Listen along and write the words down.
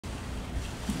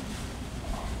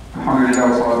الحمد لله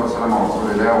والصلاة والسلام على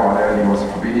رسول الله وعلى آله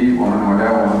وصحبه ومن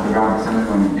والاه ومن تبعهم بإحسان إلى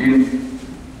يوم الدين.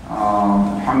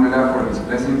 Alhamdulillah for his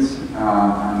blessings.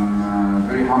 I'm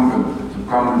very humbled to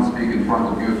come and speak in front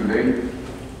of you today,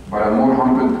 but I'm more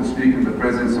humbled to speak in the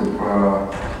presence of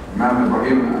Imam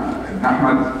Ibrahim ibn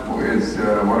Ahmad, who is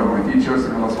one of my teachers.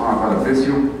 And Allah subhanahu wa ta'ala bless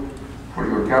you for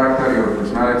your character, your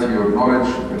personality, your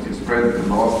knowledge that you spread in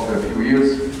the last few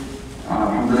years.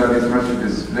 Alhamdulillah, this masjid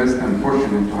is blessed and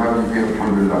fortunate to have you here.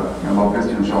 Alhamdulillah. May Allah bless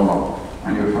you, inshallah,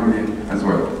 and your family as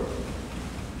well.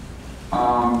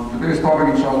 Today's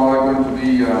topic, inshallah, is going to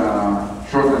be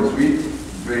short and sweet,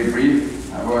 very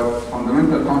brief, about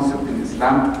fundamental concept in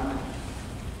Islam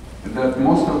that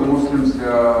most of the Muslims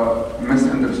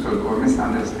misunderstood or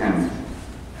misunderstand,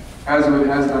 as well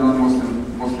as the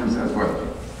non-Muslims as well.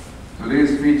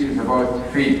 Today's speech is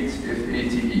about fate,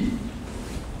 F-A-T-E,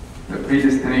 the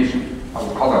predestination,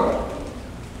 Qadr,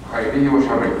 khayrihi wa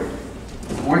sharrihi,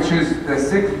 which is the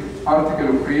sixth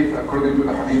article of faith according to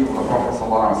the hadith of the Prophet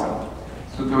sallallahu alaihi wasallam.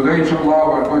 So today, inshallah,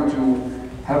 we're going to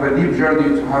have a deep journey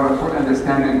to have a full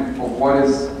understanding of what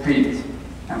is fate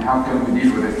and how can we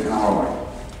deal with it in our life.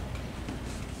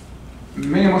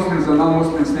 Many Muslims and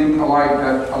non-Muslims think alike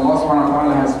that Allah subhanahu wa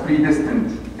ta'ala has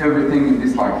predestined everything in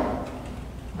this life.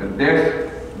 The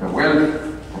death, the wealth,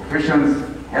 professions,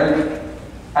 health,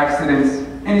 accidents,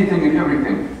 anything and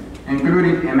everything,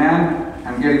 including a man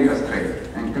and getting astray,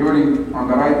 including on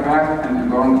the right path and in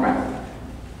the wrong path,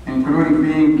 including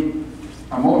being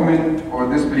a mu'min or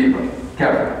disbeliever,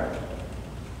 kafir.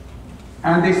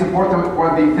 And they support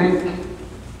what they think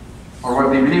or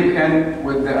what they believe in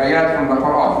with the ayat from the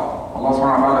Quran. Allah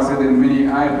subhanahu wa ta'ala said in many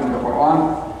ayat from the Quran,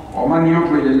 وَمَنْ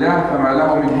يُضْلِلِ اللَّهِ فَمَا لَهُ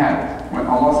مِنْ هَادٍ. When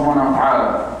Allah subhanahu wa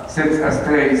ta'ala sets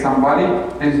astray somebody,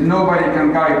 there's nobody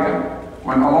can guide them.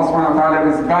 When Allah subhanahu wa ta'ala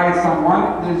misguides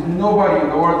someone, there's nobody in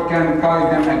the world can guide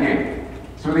them again.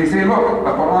 So they say, look, the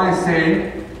Quran is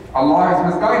saying, Allah is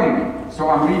misguiding me. So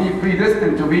I'm really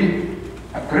predestined to be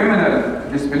a criminal,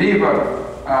 disbeliever,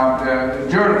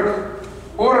 jerk,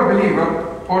 or a believer,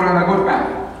 or on a good path.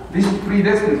 This is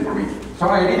predestined for me. So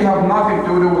I really have nothing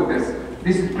to do with this.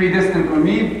 This is predestined for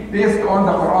me based on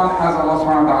the Quran as Allah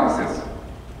subhanahu wa ta'ala says.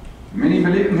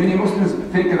 Many Muslims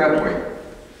think that way.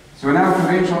 So now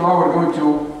today, inshallah, we're going to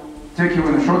take you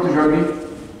on a short journey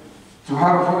to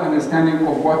have a full understanding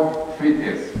of what faith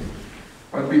is.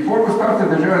 But before we start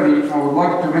the journey, I would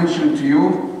like to mention to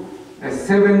you the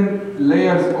 7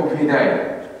 layers of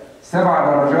hidayah. 7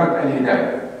 darajat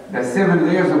al-hidayah. The 7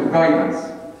 layers of guidance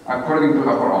according to the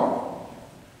Quran.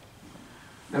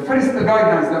 The first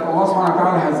guidance that Allah subhanahu wa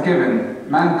ta'ala has given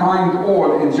mankind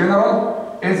all in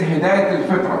general is hidayat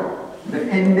al-fitra, the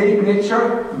innate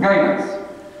nature guidance.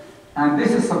 And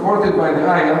this is supported by the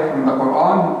ayah from the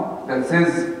Quran that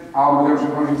says,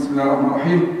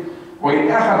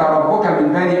 وَإِذْ أَخَذَ رَبُّكَ مِنْ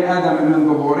بَنِي آدَمَ مِنْ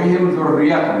ظُهُورِهِمْ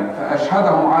ذُرِّيَّتَهُمْ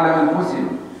فَأَشْهَدَهُمْ عَلَى أَنفُسِهِمْ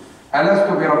أَلَسْتُ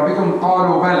بِرَبِّكُمْ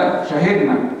قَالُوا بَلَى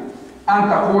شَهِدْنَا أَنْ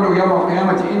تَقُولُوا يَوْمَ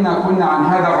الْقِيَامَةِ إِنَّا كُنَّا عَنْ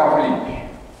هَذَا غَافِلِينَ.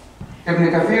 Ibn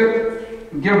Kathir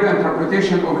gave the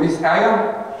interpretation of this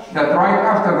ayah that right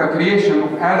after the creation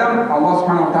of Adam, Allah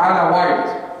subhanahu wa ta'ala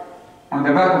wiped on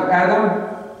the back of Adam,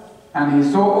 and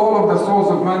he saw all of the souls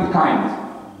of mankind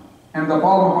in the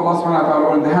palm of Allah subhanahu wa ta'ala,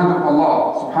 or in the hand of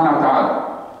Allah subhanahu wa ta'ala.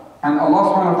 And Allah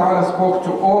subhanahu wa ta'ala spoke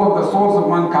to all of the souls of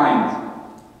mankind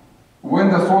when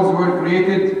the souls were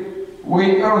created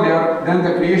way earlier than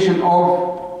the creation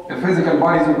of the physical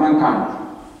bodies of mankind.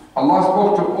 Allah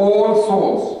spoke to all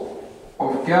souls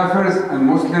of kafirs and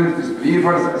Muslims,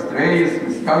 disbelievers, astrays,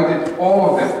 misguided,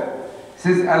 all of them. He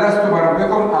says, Alastu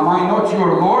barabbikum, am I not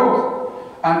your Lord?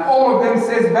 And all of them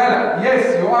says, Bala,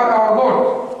 yes, you are our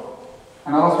Lord.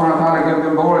 And Allah subhanahu wa ta'ala gave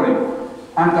them the warning.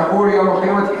 أن تقول يوم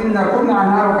القيامة إنا كنا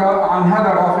عن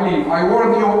هذا غافلين. I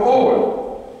warn you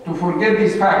all to forget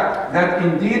this fact that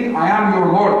indeed I am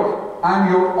your Lord. I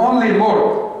am your only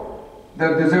Lord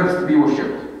that deserves to be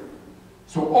worshipped.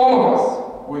 So all of us,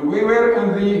 when we were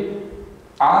in the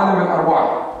Alam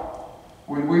al-Arwah,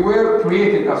 when we were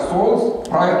created as souls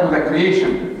prior to the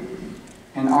creation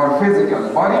in our physical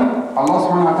body, Allah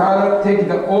subhanahu wa ta'ala take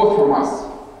the oath from us.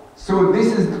 So this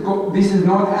is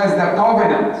known as the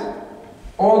covenant.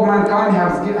 All mankind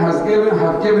have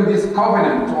given this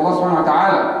covenant to Allah subhanahu wa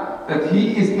ta'ala that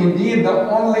He is indeed the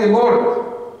only Lord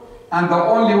and the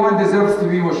only one deserves to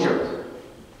be worshipped.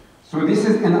 So this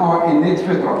is in our innate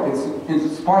fitrah.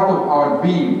 It's part of our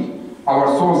being, our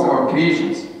souls, our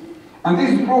creations. And this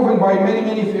is proven by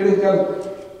many theoretical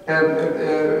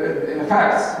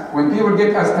facts. When people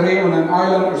get astray on an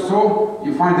island or so,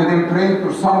 you find that them praying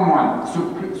to someone,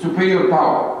 superior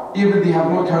power, even they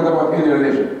have not heard about any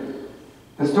religion.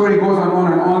 The story goes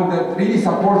on and on that really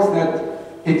supports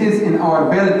that it is in our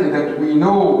belt that we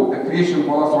know the creation of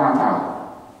Allah subhanahu wa ta'ala.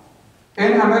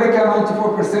 In America,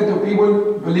 94% of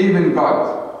people believe in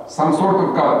God, some sort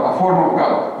of God, a form of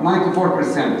God,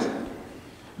 94%.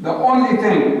 The only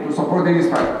thing, to support this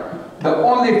fact, the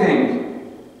only thing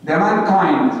the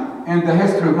mankind in the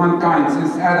history of mankind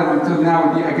since Adam until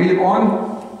now they agreed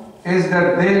on is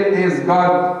that there is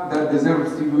God that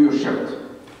deserves to be worshipped.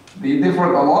 They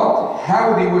differed a lot,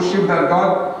 how they worship that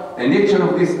God, the nature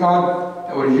of this God,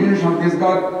 the origination of this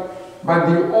God, but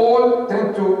they all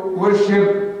tend to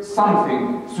worship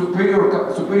something,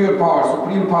 superior power,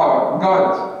 supreme power,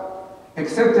 God,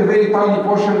 except a very tiny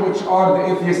portion which are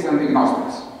the atheists and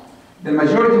agnostics. The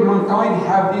majority of mankind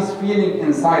have this feeling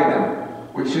inside them,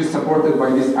 which is supported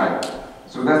by this ayah.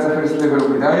 So that's the first level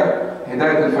of hidayah,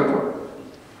 hidayat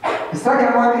al-fitra. The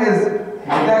second one is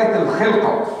hidayat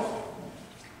al-khilqa,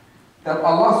 that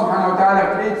Allah subhanahu wa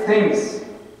ta'ala creates things,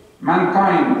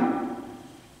 mankind,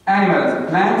 animals,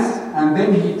 plants, and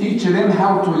then He teaches them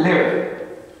how to live.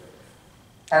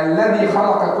 الذي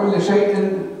خلق كل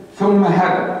شيء ثم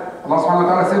هدى. Allah subhanahu wa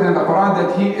ta'ala said in the Quran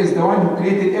that He is the one who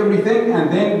created everything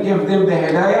and then gave them the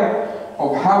hidayah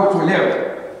of how to live.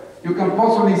 You can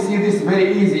possibly see this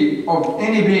very easy of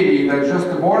any baby that's just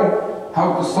born,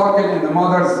 how to suckle in the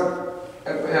mother's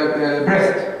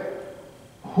breast.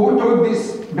 Who taught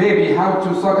this baby how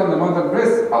to suckle in the mother's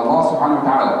breast? Allah subhanahu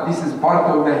wa ta'ala. This is part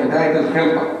of the hidayat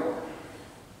al-khilqa.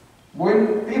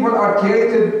 When people are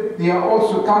created, they are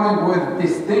also coming with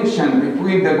distinction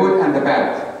between the good and the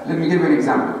bad. Let me give you an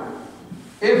example.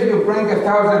 If you bring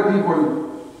 1,000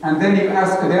 people and then you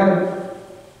ask them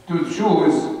to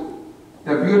choose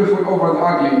the beautiful over the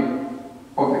ugly,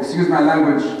 of, excuse my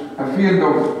language, a field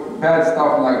of bad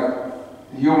stuff like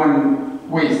human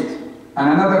waste,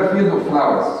 and another field of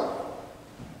flowers,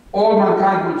 all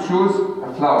mankind would choose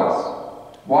the flowers.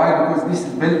 Why? Because this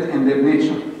is built in their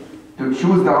nature, to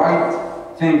choose the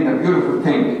right thing, the beautiful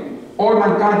thing. All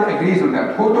mankind agrees on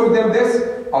that. Who told them this?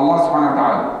 Allah subhanahu wa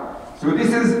ta'ala. So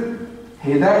this is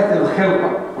hidayat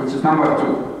al-khilqa, which is number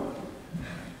 2.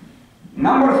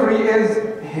 Number 3 is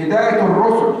hidayat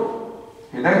al-rusul.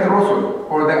 Hidayat al-rusul,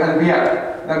 or the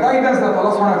anbiya. The guidance that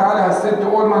Allah subhanahu wa ta'ala has sent to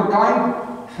all mankind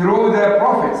through the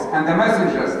prophets and the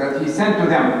messengers that He sent to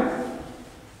them.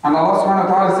 And Allah subhanahu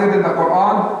wa ta'ala said in the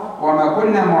Quran, وَمَا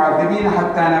كُنَّا مُعَذِّبِينَ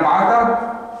حَتَّى نَبْعَثَ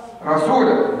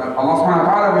رَسُولًا. That Allah subhanahu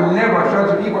wa ta'ala will never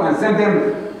judge people and send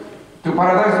them to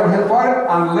paradise or hellfire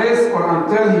unless or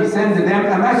until He sends them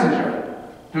a messenger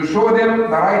to show them the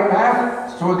right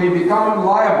path so they become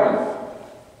liable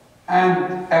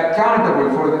and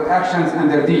accountable for their actions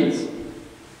and their deeds.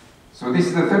 So this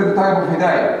is the third type of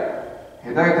hidayah,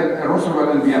 hidayat al-rusul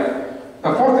wal-anbiya.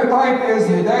 The fourth type is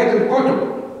hidayat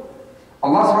al-kutub.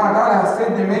 Allah subhanahu wa ta'ala has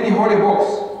sent many holy books.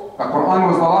 The Quran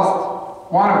was the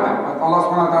last one of them, but Allah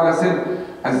subhanahu wa ta'ala said,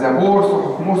 Al-Zabur,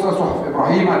 Suhuf Musa, Suhuf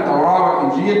Ibrahim,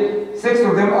 Al-Tawrah, Al-Injil. 6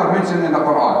 of them are mentioned in the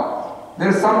Quran. There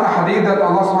is some ahadith that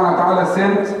Allah subhanahu wa ta'ala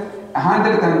sent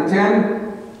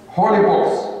 110 holy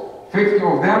books. 50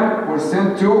 of them were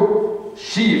sent to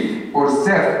Sheaf or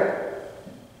Seth,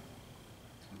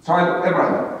 child of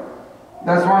Abraham.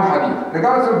 That's one hadith.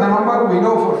 Regardless of the number, we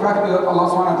know for a fact that Allah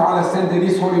subhanahu wa ta'ala sent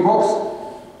these holy books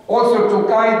also to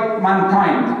guide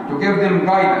mankind, to give them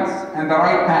guidance and the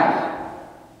right path,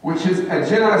 which is a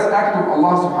generous act of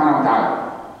Allah subhanahu wa ta'ala.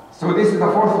 So this is the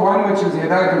fourth one, which is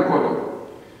hidayat al-kutub.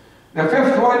 The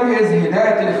fifth one is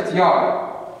hidayat al-ikhtiyar,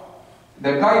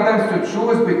 the guidance to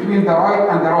choose between the right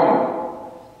and the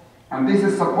wrong. And this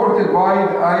is supported by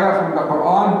the ayah from the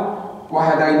Quran,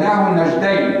 وَهَدَيْنَاهُ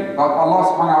النَّجْدَيْنِ, that Allah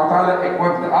subhanahu wa ta'ala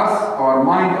equipped us, our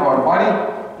mind, our body,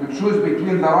 to choose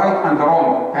between the right and the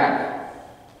wrong path.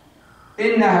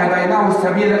 إِنَّا هَدَيْنَاهُ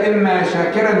السَّبِيلَ إِمَّا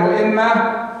شَاكِرًا وَإِمَّا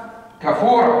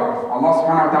كَفُورًا. Allah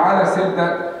subhanahu wa ta'ala said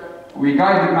that we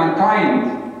guided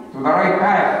mankind to the right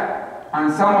path.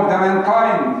 And some of the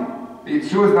mankind, they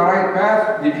chose the right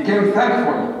path, they became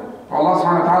thankful to Allah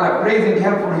subhanahu wa ta'ala, praising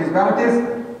Him for His bounties,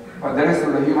 but the rest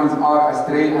of the humans are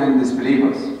astray and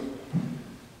disbelievers.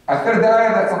 A third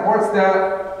ayah that supports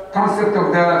the concept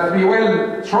of the free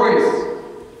will choice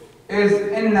is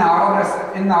إِنَّا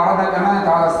عَرَضْنَا الْأَمَانَةَ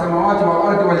عَلَى السَّمَاوَاتِ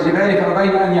وَالْأَرْضِ وَالْجِبَالِ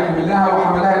فَأَبَيْنَ أَنْ يَحْمِلْنَاهَا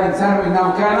وَحَمَلَهَا الْإِنسَانُ إِنَّهُ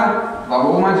كَانَ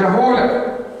ظَلُومًا جَهُولًا.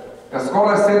 The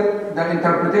scholar said the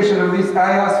interpretation of this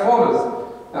ayah as follows: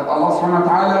 that Allah subhanahu wa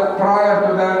ta'ala, prior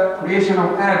to the creation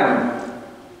of Adam,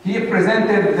 He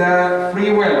presented the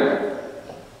free will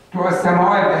to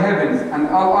as-samawat, the heavens, and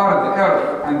al-ard, the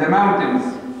earth, and the mountains,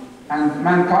 and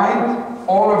mankind.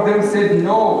 All of them said,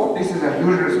 no, this is a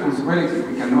huge responsibility,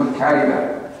 we cannot carry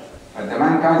that. But the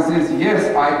mankind says,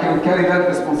 yes, I can carry that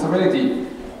responsibility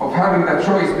of having the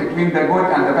choice between the good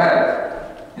and the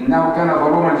bad. إنه كان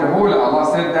ظلوما جهولا. Allah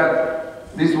said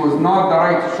that this was not the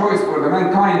right choice for the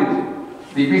mankind.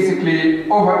 They basically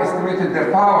overestimated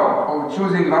their power of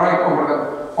choosing the right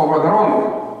over the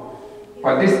wrong.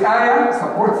 But this ayah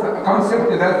supports the concept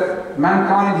that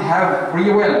mankind have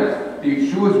free will.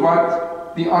 They choose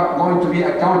what they are going to be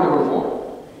accountable for.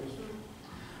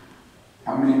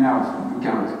 How many now? You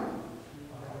count.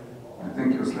 I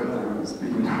think you slept when I was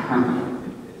speaking.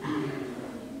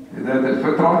 هداية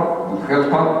الفطرة،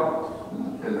 الخلقة،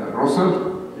 الرسل،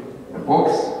 the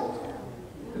books,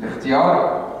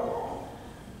 الاختيار.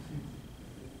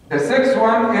 The sixth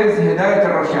one is هداية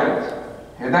الرشاد.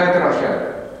 هداية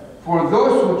الرشاد. For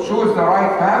those who choose the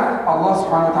right path, Allah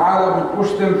subhanahu wa ta'ala will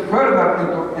push them further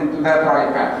into that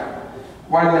right path.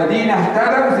 وَالَّذِينَ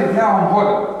اهْتَدَوْا زِدْنَاهُمْ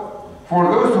هُدًى. For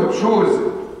those who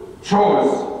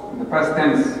chose, in the past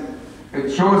tense,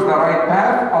 it chose the right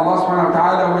path, Allah subhanahu wa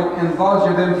ta'ala will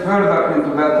indulge them further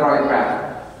into that right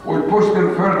path, will push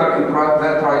them further into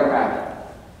that right path.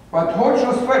 But who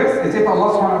chose first? Is it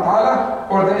Allah subhanahu wa ta'ala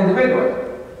or the individual?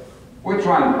 Which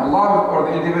one? Allah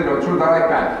or the individual chose the right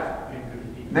path?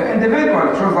 The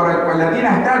individual chose the right path. الَّذِينَ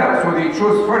اهْتَدَوْا. So they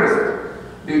chose first.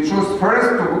 They chose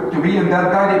first to be in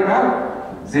that right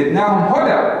path. زِدْنَاهُمْ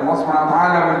هُدًى. Allah subhanahu wa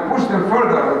ta'ala will push them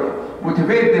further,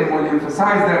 motivate them, will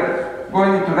emphasize their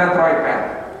going into that right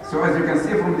path. So as you can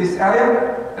see from this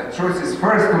ayah, the choice is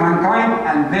first to mankind,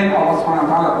 and then Allah subhanahu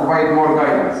wa ta'ala provide more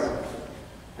guidance.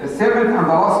 The seventh and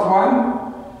the last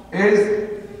one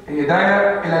is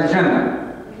Hidayah ila al-Jannah.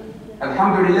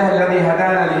 Alhamdulillah alladhi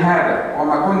hadana lihada wa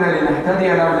ma kunna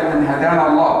linahtadiya lawla an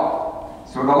hadana Allah.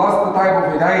 So the last type of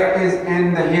Hidayah is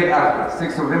in the hereafter.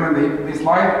 6 of them in this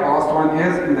life, the last one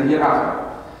is in the hereafter.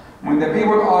 When the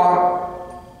people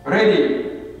are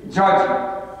ready, judged,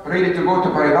 ready to go to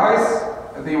paradise,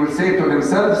 they will say to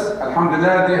themselves,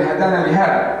 Alhamdulillah, they hadana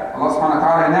lihada. Allah subhanahu wa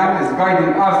ta'ala now is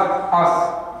guiding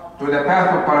us to the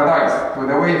path of paradise, to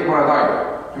the way of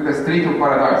paradise, to the street of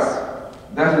paradise.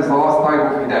 That is the last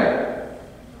type of Hidayah.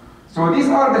 So these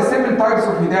are the 7 types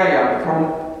of Hidayah.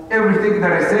 From everything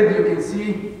that I said, you can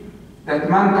see that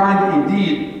mankind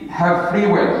indeed have free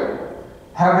will,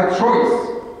 have a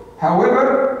choice.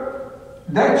 However,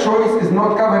 that choice is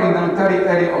not covering the entire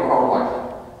area of our life.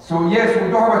 So yes, we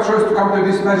do have a choice to come to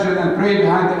this masjid and pray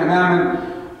behind the Imam,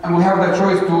 and we have the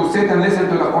choice to sit and listen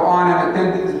to the Quran and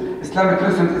attend Islamic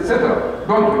lessons, etc.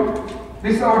 Don't we?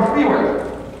 This is our free will.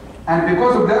 And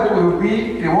because of that, we will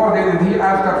be rewarded in the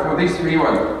hereafter for this free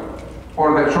will,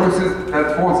 or the choices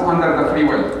that falls under the free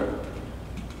will.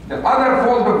 The other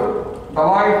fold of the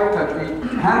life that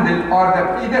we handle are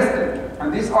the predestined.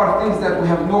 And these are things that we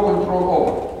have no control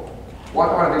over. What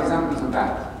are the examples of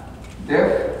that?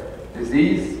 Death,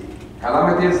 disease,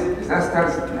 calamities,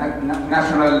 disasters,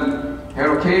 national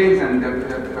hurricanes and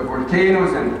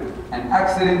volcanoes and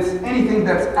accidents, anything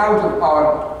that's out of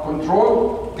our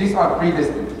control, these are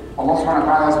predestined. Allah subhanahu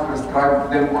wa ta'ala has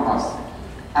prescribed them on us.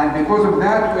 And because of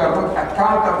that, we are not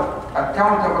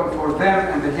accountable for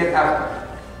them in the hereafter.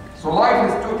 So life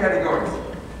is 2 categories.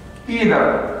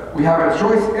 Either we have a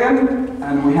choice in,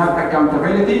 and we have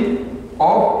accountability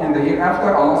of in the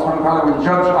hereafter. Allah subhanahu wa ta'ala will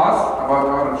judge us about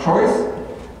our choice.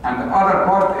 And the other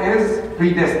part is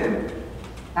predestined.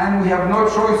 And we have no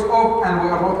choice of, and we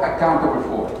are not accountable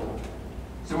for.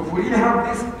 So if we really have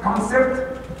this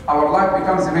concept, our life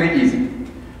becomes very easy.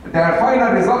 The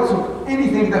final results of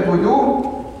anything that we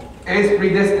do is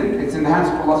predestined. It's in the hands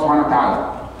of Allah subhanahu wa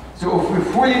ta'ala. So if we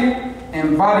fully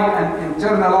embody and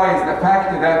internalize the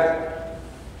fact that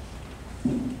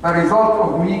the result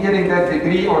of me getting that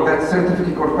degree or that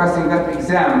certificate or passing that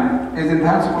exam is in the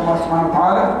hands of Allah subhanahu wa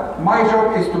ta'ala, my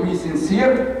job is to be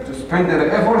sincere, to spend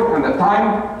the effort and the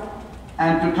time,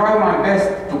 and to try my best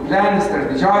to plan,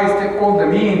 strategize, take all the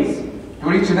means to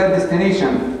reach that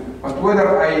destination. But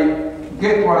whether I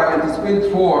get what I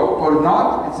anticipated for or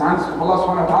not, it's the hands of Allah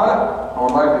subhanahu wa ta'ala, our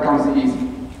life becomes easy.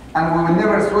 And we will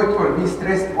never sweat or be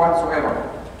stressed whatsoever.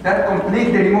 That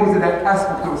completely removes that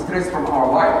aspect of stress from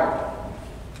our life.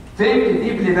 Think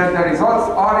deeply that the results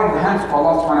are in the hands of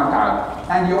Allah subhanahu wa ta'ala,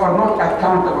 and you are not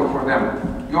accountable for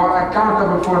them. You are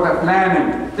accountable for the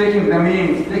planning, taking the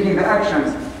means, taking the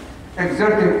actions,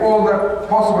 exerting all the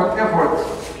possible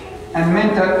efforts and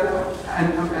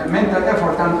mental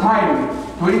effort and time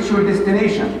to reach your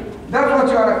destination. That's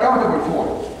what you are accountable for.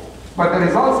 But the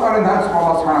results are in the hands of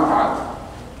Allah subhanahu wa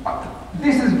ta'ala.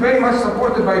 This is very much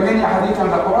supported by many hadith in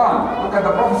the Quran. Look at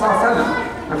the Prophet sallallahu alaihi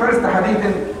wasallam. The first hadith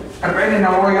in 40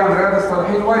 Nawawiyya and Riyadh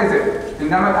al-Salihin, what is it?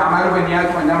 إِنَّمَا الْأَعْمَالُ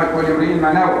بِالنِّيَّاتِ وَإِنَّمَا لِكُلِّ امْرِئٍ مَا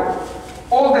نَوَى.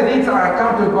 All the deeds are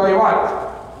accounted by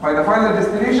what? By the final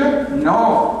destination?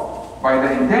 No. By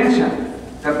the intention,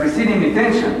 the preceding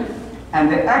intention.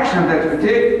 and the action that you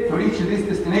take to reach this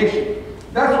destination.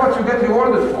 That's what you get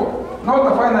rewarded for, not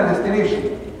the final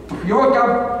destination. If you wake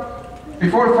up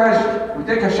before Fajr, you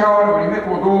take a shower or you make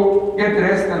wudu, get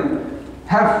dressed and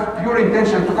have pure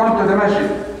intention to come to the masjid,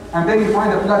 and then you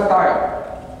find a flat tire,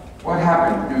 what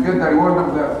happened? Do you get the reward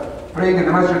of the praying in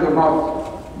the masjid or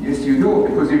not? Yes, you do,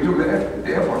 because you took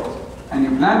the effort and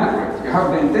you planned for it. You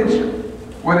have the intention.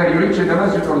 Whether you reach the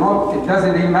masjid or not, it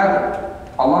doesn't really matter.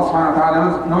 Allah subhanahu wa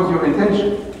ta'ala knows your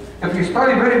intention. If you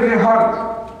study very, very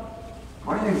hard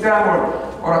for an exam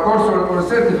or a course or a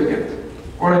certificate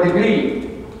or a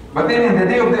degree, but then in the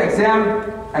day of the exam,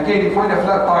 again you find a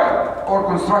flat tire or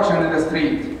construction in the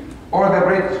street or the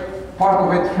bridge, part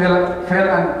of it fell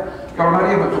and you're not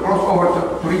able to cross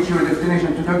over to reach your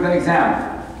destination to take the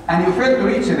exam, and you fail to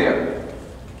reach there.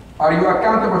 Are you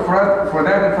accountable for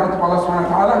that in front of Allah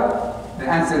subhanahu wa ta'ala? The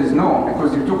answer is no,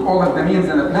 because you took all of the means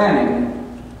and the planning.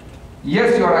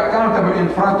 Yes, you are accountable in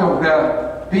front of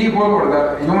the people or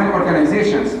the human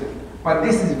organizations, but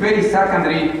this is very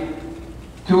secondary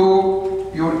to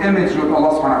your image with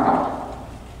Allah subhanahu wa ta'ala.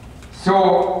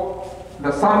 So,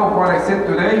 the sum of what I said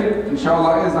today,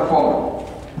 inshallah, is the following.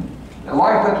 The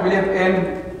life that we live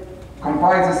in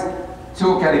comprises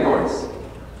two categories.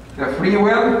 The free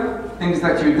will, things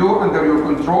that you do under your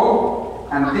control,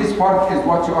 and this part is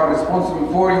what you are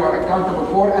responsible for, you are accountable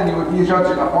for, and you will be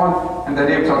judged upon in the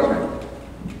day of judgment.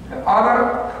 The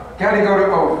other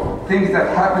category of things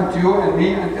that happen to you and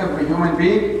me and every human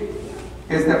being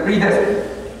is the predestined,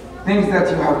 things that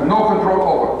you have no control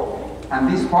over.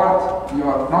 And this part you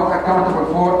are not accountable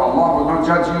for. Allah will not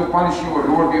judge you, punish you, or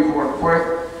reward you for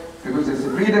it, because it's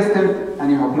predestined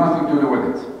and you have nothing to do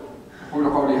with it. أقول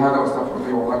قولي هذا وأستغفر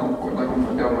الله ولكم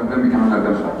فاتقوا من ذنبي كما لا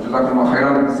ذنب له. جزاكم الله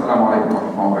خيرا. السلام عليكم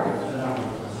ورحمة الله وبركاته.